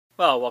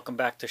Well, welcome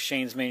back to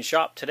Shane's Main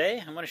Shop. Today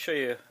I'm going to show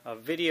you a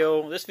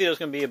video. This video is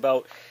going to be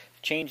about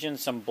changing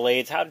some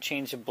blades, how to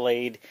change a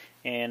blade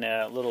in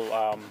a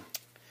little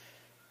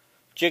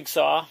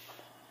jigsaw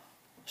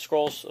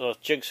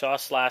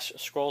slash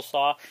scroll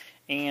saw,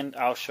 and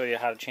I'll show you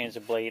how to change the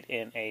blade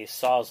in a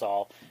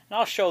sawzall. And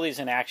I'll show these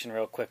in action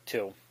real quick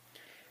too.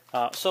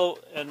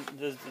 And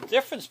the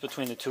difference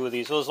between the two of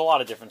these, well, there's a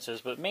lot of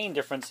differences, but main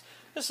difference,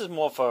 this is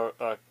more for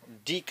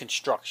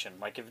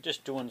deconstruction. Like if you're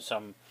just doing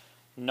some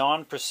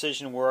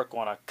non-precision work,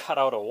 want to cut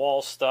out a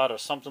wall stud or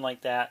something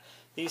like that,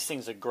 these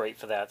things are great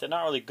for that. They're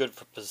not really good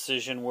for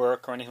precision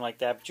work or anything like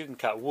that, but you can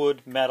cut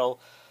wood, metal,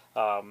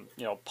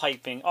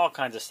 piping, all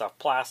kinds of stuff,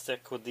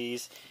 plastic with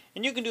these.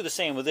 And you can do the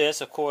same with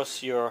this. Of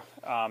course, your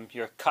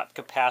cut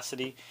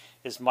capacity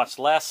is much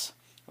less,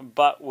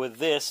 but with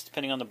this,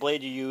 depending on the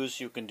blade you use,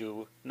 you can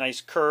do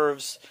nice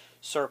curves,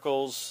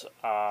 circles,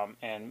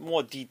 and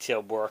more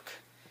detailed work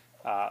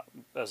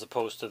as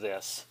opposed to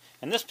this.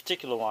 And this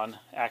particular one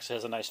actually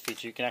has a nice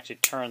feature. You can actually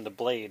turn the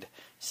blade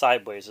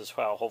sideways as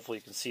well. Hopefully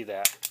you can see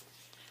that.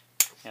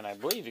 And I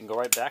believe you can go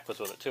right backwards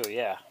with it too,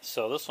 yeah.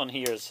 So this one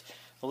here is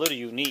a little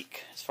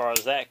unique as far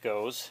as that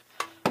goes.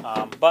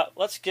 But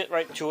let's get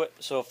right to it.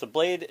 So if the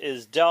blade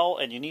is dull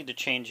and you need to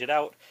change it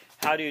out,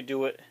 how do you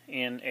do it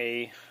in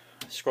a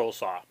scroll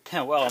saw?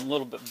 Well, I'm a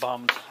little bit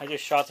bummed. I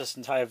just shot this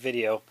entire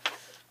video,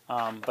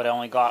 but I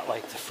only got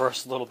like the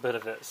first little bit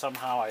of it.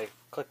 Somehow I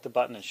clicked the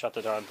button and shut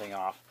the darn thing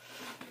off.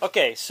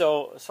 Okay,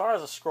 so as far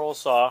as a scroll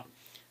saw,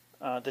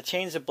 to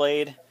change the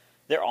blade,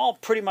 they're all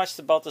pretty much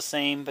about the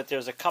same, but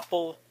there's a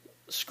couple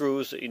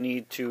screws that you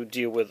need to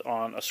deal with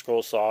on a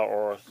scroll saw,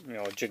 or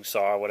a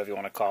jigsaw, or whatever you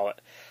want to call it.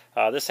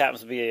 This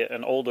happens to be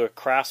an older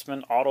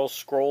Craftsman auto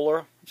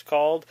scroller, it's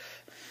called.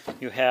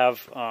 You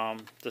have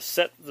the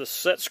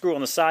set screw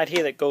on the side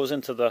here that goes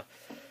into the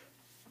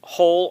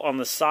hole on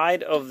the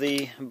side of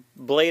the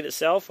blade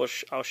itself,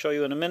 which I'll show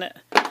you in a minute,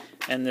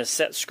 and the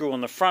set screw on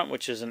the front,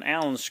 which is an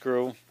Allen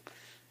screw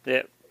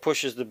that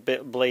pushes the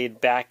blade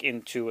back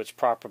into its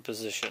proper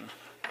position.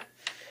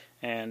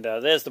 And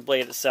there's the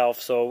blade itself.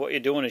 So what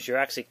you're doing is you're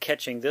actually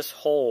catching this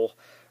hole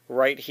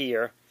right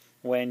here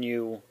when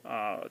you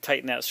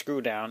tighten that screw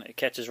down. It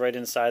catches right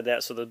inside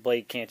that so the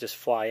blade can't just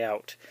fly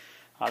out.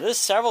 There's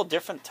several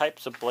different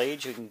types of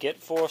blades you can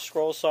get for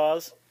scroll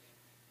saws.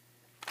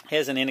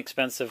 Here's an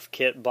inexpensive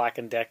kit, Black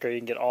 & Decker. You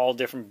can get all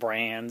different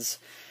brands.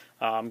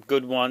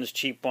 Good ones,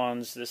 cheap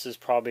ones. This is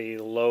probably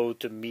low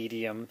to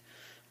medium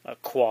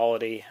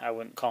quality. I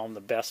wouldn't call them the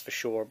best for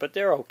sure, but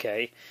they're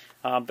okay.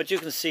 But you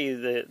can see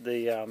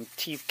the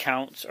teeth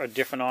counts are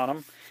different on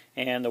them,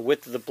 and the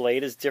width of the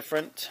blade is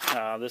different.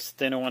 This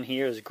thinner one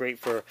here is great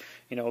for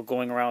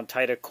going around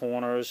tighter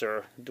corners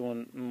or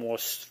doing more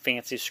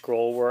fancy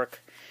scroll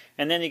work.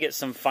 And then you get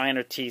some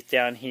finer teeth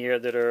down here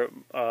that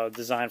are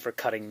designed for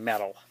cutting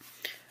metal.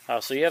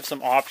 So you have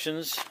some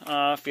options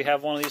if you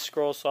have one of these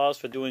scroll saws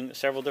for doing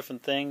several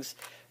different things.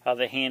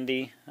 They're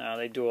handy.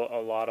 They do a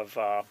lot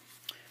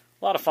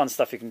of fun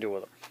stuff you can do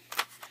with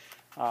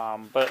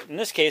them. But in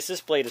this case,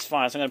 this blade is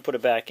fine, so I'm going to put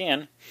it back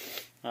in.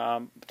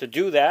 To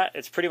do that,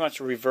 it's pretty much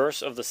a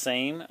reverse of the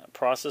same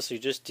process you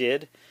just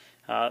did.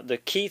 The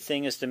key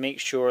thing is to make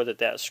sure that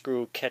that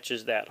screw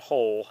catches that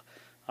hole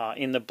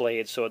in the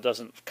blade so it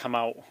doesn't come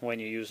out when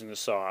you're using the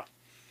saw.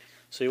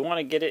 So you want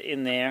to get it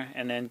in there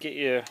and then get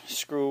your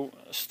screw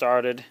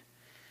started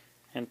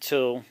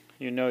until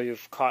you know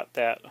you've caught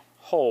that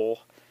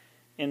hole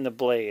in the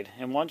blade.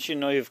 And once you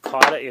know you've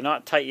caught it, you're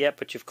not tight yet,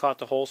 but you've caught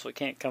the hole so it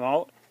can't come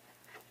out,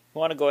 you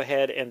want to go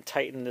ahead and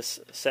tighten this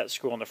set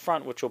screw on the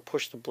front, which will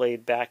push the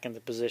blade back into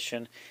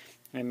position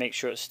and make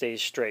sure it stays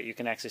straight. You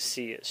can actually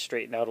see it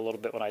straighten out a little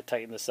bit when I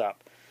tighten this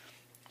up.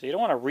 So you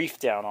don't want to reef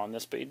down on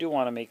this, but you do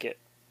want to make it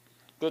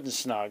good and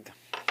snug.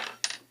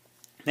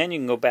 Then you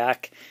can go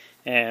back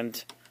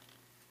and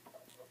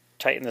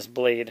tighten this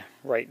blade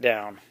right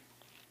down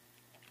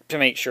to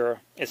make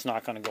sure it's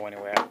not going to go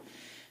anywhere.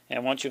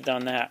 And once you've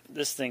done that,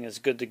 this thing is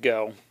good to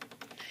go.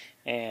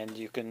 And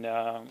you can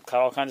cut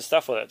all kinds of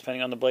stuff with it,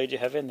 depending on the blade you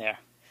have in there.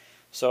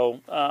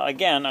 So,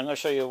 again, I'm going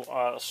to show you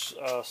a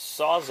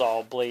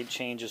sawzall blade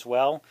change as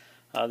well.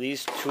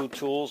 These two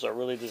tools are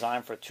really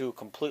designed for two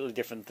completely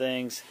different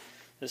things.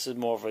 This is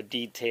more of a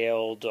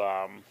detailed,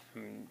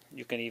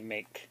 you can even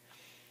make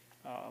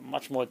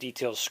much more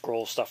detailed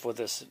scroll stuff with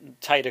this,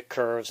 tighter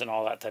curves and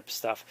all that type of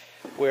stuff,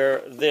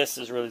 where this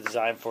is really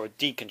designed for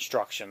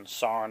deconstruction,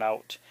 sawing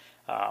out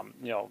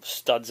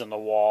studs in the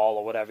wall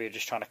or whatever. You're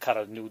just trying to cut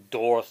a new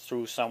door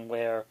through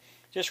somewhere.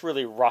 Just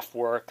really rough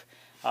work,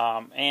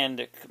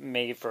 and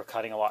made for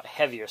cutting a lot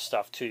heavier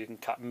stuff too. You can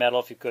cut metal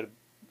if you put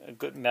a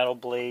good metal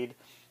blade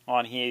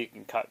on here. You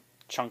can cut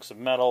chunks of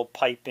metal,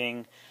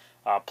 piping,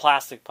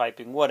 plastic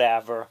piping,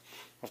 whatever.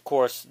 Of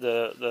course,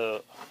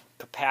 the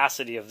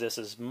capacity of this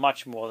is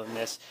much more than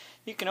this.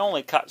 You can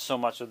only cut so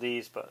much of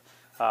these, but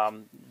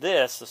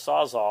the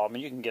sawzall, I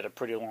mean, you can get a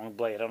pretty long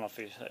blade. I don't know if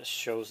it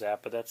shows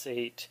that, but that's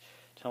 8,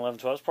 10, 11,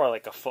 12. It's probably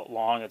like a foot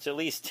long. It's at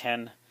least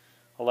 10,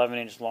 11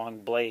 inch long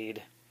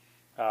blade.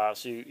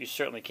 So you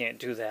certainly can't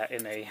do that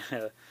in a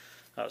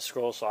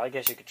scroll saw. I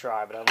guess you could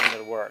try, but I don't think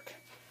it'll work.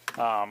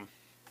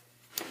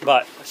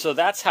 But so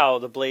that's how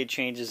the blade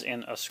changes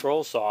in a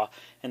scroll saw,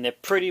 and they're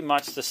pretty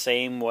much the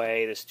same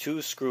way. There's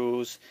 2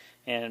 screws,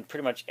 and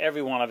pretty much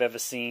every one I've ever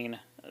seen,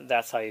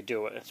 that's how you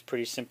do it. It's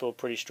pretty simple,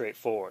 pretty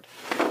straightforward.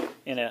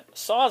 In a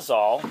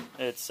Sawzall,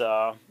 it's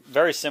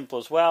very simple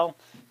as well.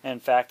 In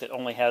fact, it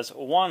only has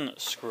 1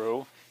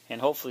 screw, and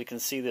hopefully you can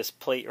see this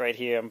plate right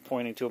here I'm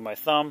pointing to with my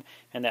thumb,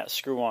 and that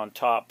screw on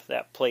top.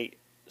 That plate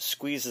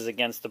squeezes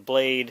against the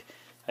blade,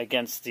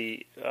 against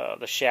the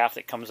shaft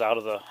that comes out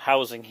of the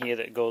housing here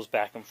that goes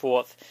back and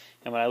forth.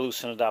 And when I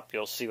loosen it up,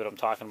 you'll see what I'm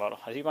talking about.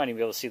 You might even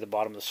be able to see the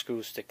bottom of the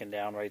screw sticking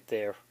down right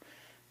there.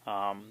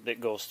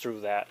 That goes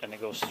through that, and it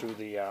goes through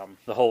the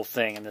whole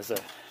thing. And there's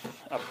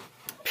a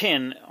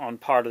pin on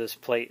part of this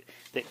plate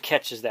that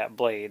catches that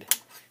blade.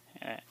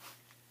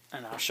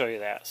 And I'll show you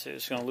that. So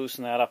just going to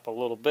loosen that up a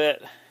little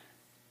bit.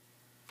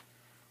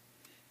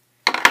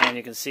 And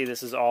you can see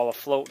this is all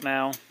afloat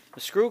now. The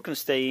screw can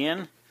stay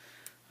in.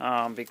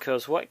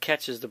 Because what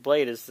catches the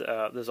blade is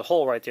there's a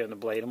hole right there in the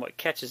blade, and what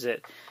catches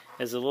it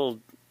is a little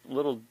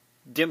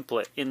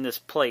dimplet in this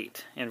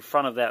plate in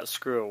front of that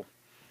screw.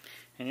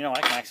 And you know,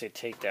 I can actually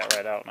take that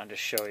right out and I'll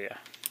just show you,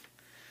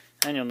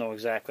 and you'll know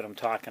exactly what I'm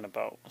talking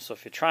about. So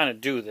if you're trying to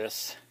do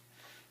this,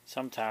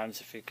 sometimes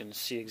if you can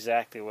see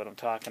exactly what I'm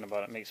talking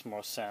about, it makes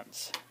more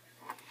sense.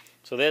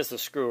 So there's the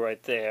screw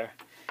right there.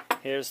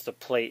 Here's the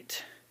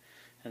plate,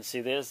 and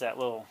see, there's that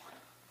little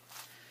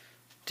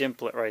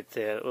dimplet right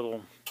there, that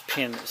little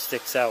pin that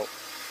sticks out.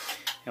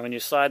 And when you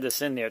slide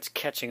this in there, it's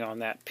catching on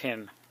that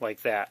pin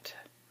like that.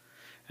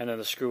 And then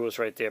the screw is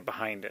right there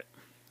behind it.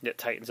 It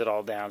tightens it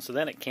all down, so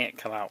then it can't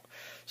come out.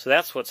 So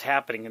that's what's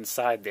happening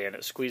inside there, and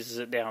it squeezes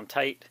it down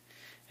tight,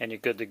 and you're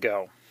good to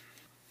go.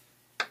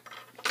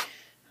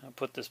 I'll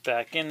put this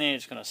back in there,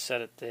 just going to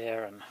set it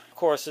there. And of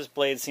course, this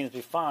blade seems to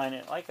be fine.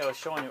 And like I was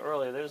showing you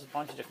earlier, there's a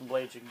bunch of different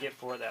blades you can get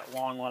for it. That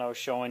long one I was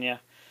showing you.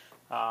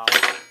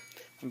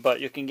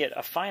 But you can get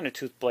a finer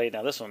tooth blade.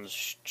 Now this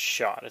one's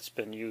shot. It's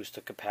been used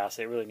to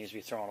capacity. It really needs to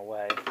be thrown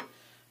away.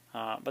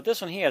 But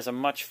this one here has a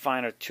much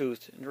finer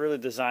tooth, really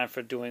designed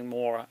for doing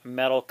more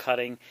metal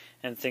cutting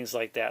and things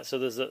like that. So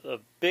there's a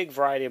big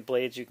variety of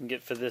blades you can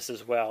get for this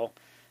as well.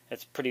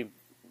 It's pretty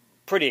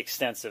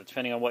extensive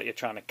depending on what you're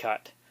trying to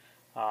cut.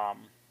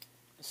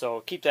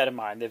 So keep that in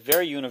mind. They're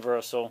very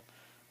universal,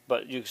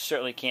 but you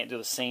certainly can't do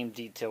the same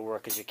detail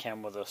work as you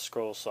can with a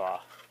scroll saw.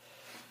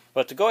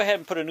 But to go ahead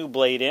and put a new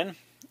blade in,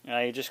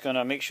 you're just going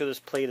to make sure this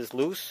plate is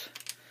loose.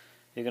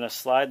 You're going to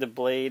slide the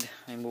blade.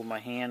 Let me move my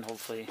hand,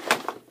 hopefully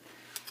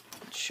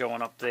it's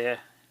showing up there.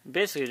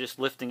 Basically, you're just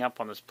lifting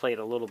up on this plate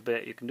a little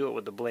bit. You can do it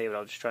with the blade, but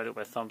I'll just try to do it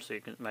with my thumb so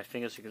you can, my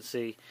fingers, so you can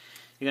see.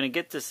 You're going to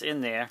get this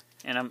in there,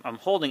 and I'm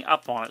holding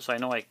up on it so I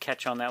know I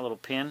catch on that little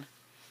pin.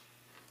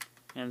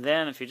 And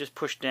then if you just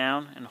push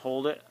down and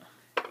hold it,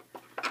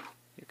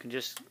 you can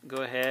just go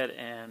ahead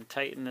and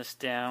tighten this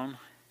down.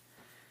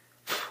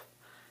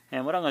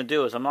 And what I'm going to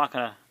do is I'm not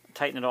going to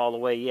tighten it all the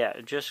way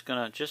yet. Just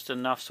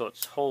enough so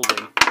it's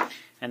holding.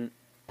 And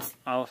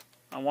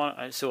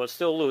so it's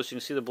still loose. You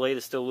can see the blade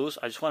is still loose.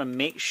 I just want to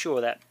make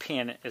sure that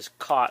pin is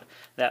caught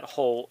that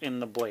hole in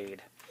the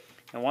blade.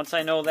 And once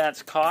I know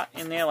that's caught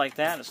in there like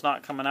that, it's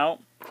not coming out,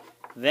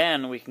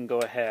 then we can go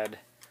ahead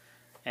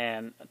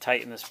and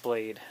tighten this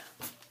blade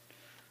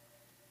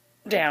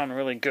down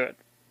really good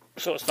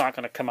so it's not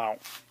going to come out.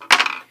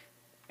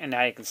 And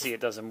now you can see it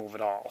doesn't move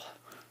at all.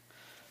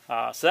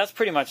 So that's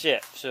pretty much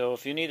it. So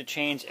if you need to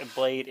change a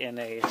blade in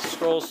a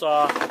scroll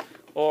saw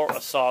or a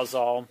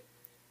Sawzall,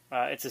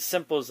 it's as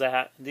simple as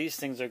that. These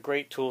things are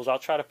great tools. I'll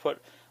try to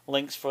put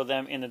links for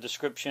them in the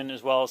description,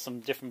 as well as some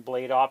different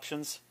blade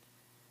options.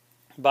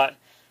 But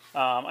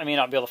I may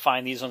not be able to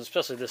find these ones,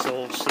 especially this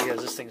old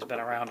Sears. This thing's been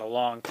around a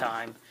long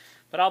time.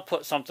 But I'll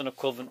put something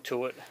equivalent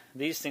to it.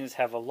 These things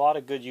have a lot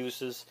of good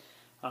uses.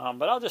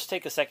 But I'll just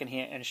take a second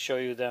here and show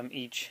you them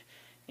each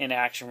in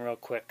action real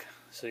quick,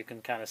 so you can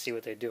kind of see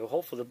what they do.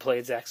 Hopefully the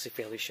blade's actually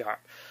fairly sharp.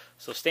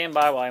 So stand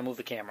by while I move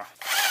the camera.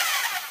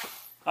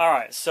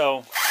 Alright,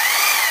 so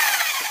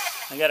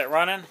I got it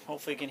running.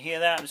 Hopefully you can hear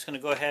that. I'm just going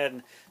to go ahead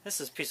and...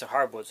 This is a piece of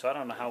hardwood, so I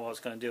don't know how well it's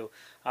going to do.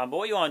 But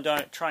what you want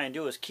to try and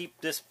do is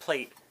keep this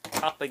plate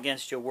up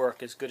against your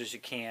work as good as you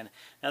can.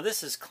 Now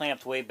this is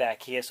clamped way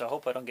back here, so I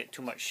hope I don't get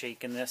too much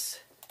shake in this.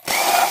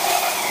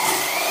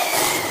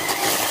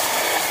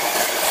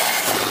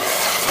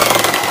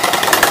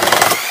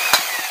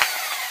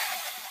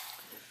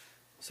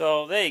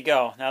 So there you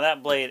go. Now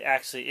that blade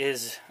actually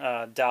is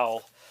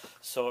dowel,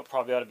 so it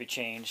probably ought to be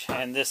changed.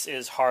 And this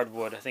is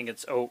hardwood. I think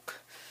it's oak.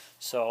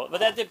 So, but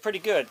that did pretty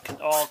good,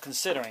 all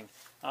considering.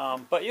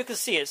 But you can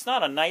see it's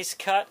not a nice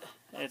cut.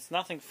 It's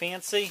nothing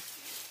fancy.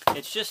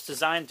 It's just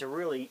designed to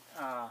really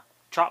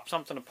chop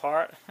something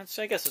apart.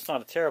 I guess it's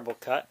not a terrible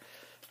cut,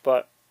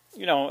 but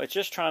you know, it's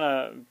just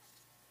trying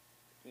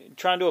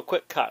to do a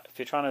quick cut. If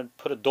you're trying to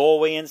put a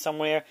doorway in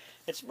somewhere,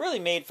 it's really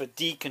made for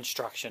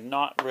deconstruction,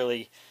 not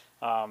really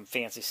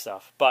fancy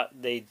stuff. But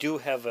they do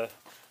have a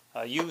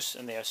use,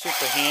 and they are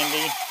super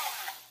handy.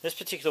 This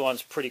particular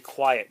one's pretty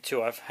quiet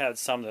too. I've had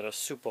some that are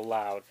super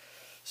loud.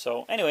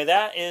 So anyway,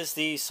 that is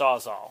the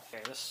Sawzall.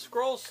 Okay, the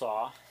scroll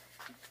saw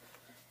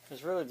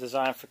is really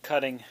designed for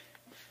cutting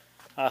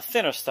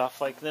thinner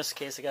stuff. Like in this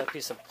case, I got a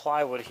piece of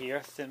plywood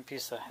here, thin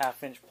piece of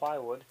 1/2-inch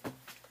plywood.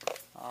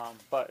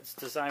 But it's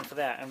designed for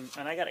that.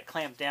 And I got it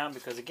clamped down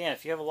because, again,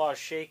 if you have a lot of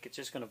shake, it's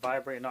just going to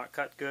vibrate and not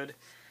cut good.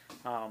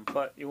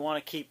 But you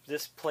want to keep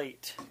this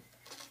plate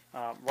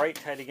right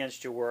tight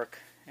against your work,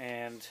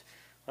 and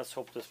let's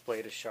hope this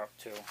blade is sharp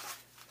too.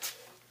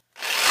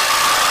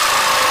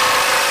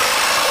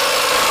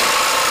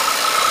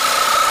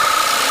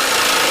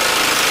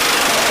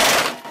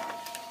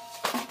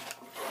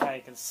 Now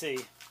you can see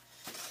it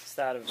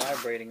started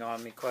vibrating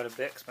on me quite a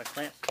bit because my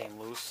clamp came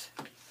loose.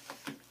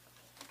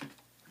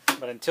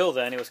 But until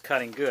then, it was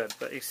cutting good.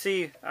 But you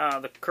see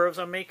the curves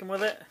I'm making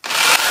with it?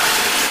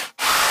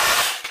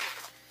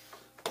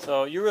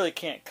 So you really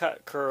can't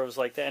cut curves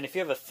like that. And if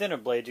you have a thinner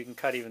blade, you can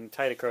cut even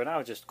tighter curve. And I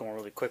was just going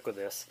really quick with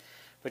this.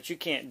 But you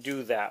can't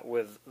do that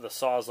with the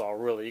Sawzall,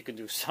 really. You can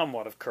do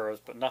somewhat of curves,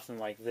 but nothing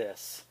like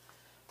this.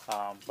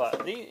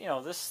 But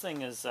this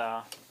thing is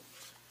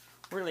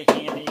really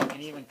handy. You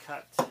can even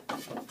cut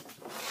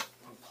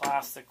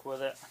plastic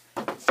with it.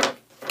 Let's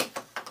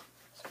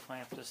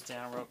clamp this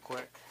down real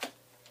quick.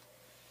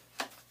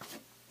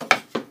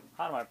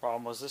 Part of my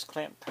problem was this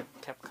clamp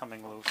kept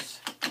coming loose.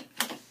 I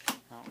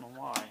don't know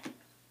why.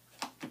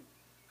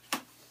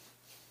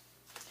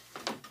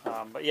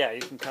 But yeah, you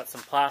can cut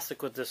some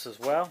plastic with this as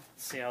well.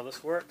 Let's see how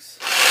this works.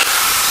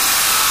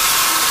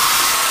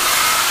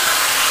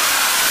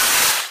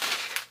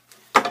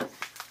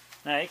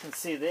 Now you can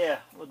see there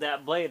with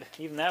that blade,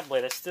 even that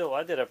blade,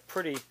 I did a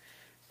pretty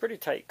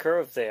tight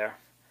curve there.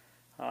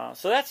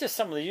 So that's just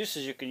some of the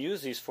uses you can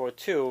use these for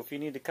too. If you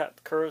need to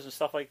cut curves and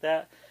stuff like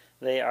that,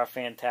 they are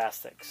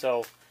fantastic.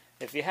 So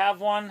if you have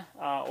one,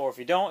 or if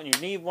you don't and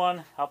you need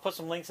one, I'll put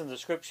some links in the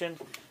description.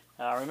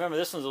 Remember,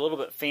 this one's a little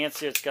bit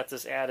fancier. It's got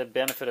this added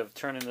benefit of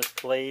turning this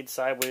blade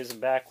sideways and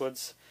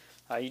backwards.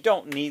 You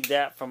don't need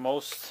that for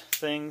most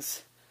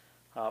things,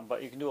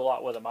 but you can do a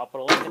lot with them. I'll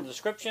put a link in the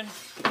description.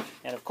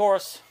 And of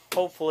course,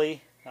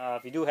 hopefully,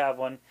 if you do have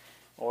one,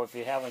 or if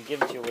you have one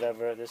given to you,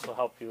 whatever, this will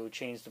help you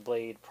change the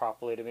blade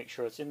properly to make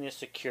sure it's in there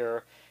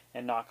secure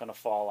and not going to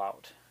fall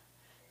out.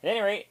 At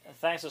any rate,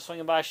 thanks for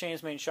swinging by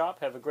Shane's Main Shop.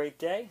 Have a great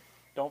day.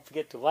 Don't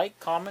forget to like,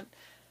 comment,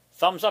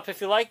 thumbs up if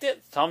you liked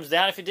it, thumbs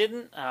down if you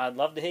didn't. I'd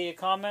love to hear your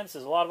comments.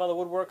 There's a lot of other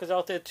woodworkers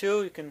out there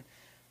too. You can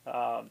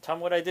tell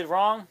me what I did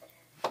wrong.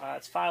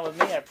 It's fine with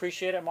me. I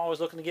appreciate it. I'm always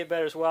looking to get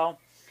better as well.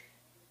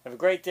 Have a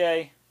great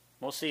day.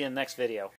 We'll see you in the next video.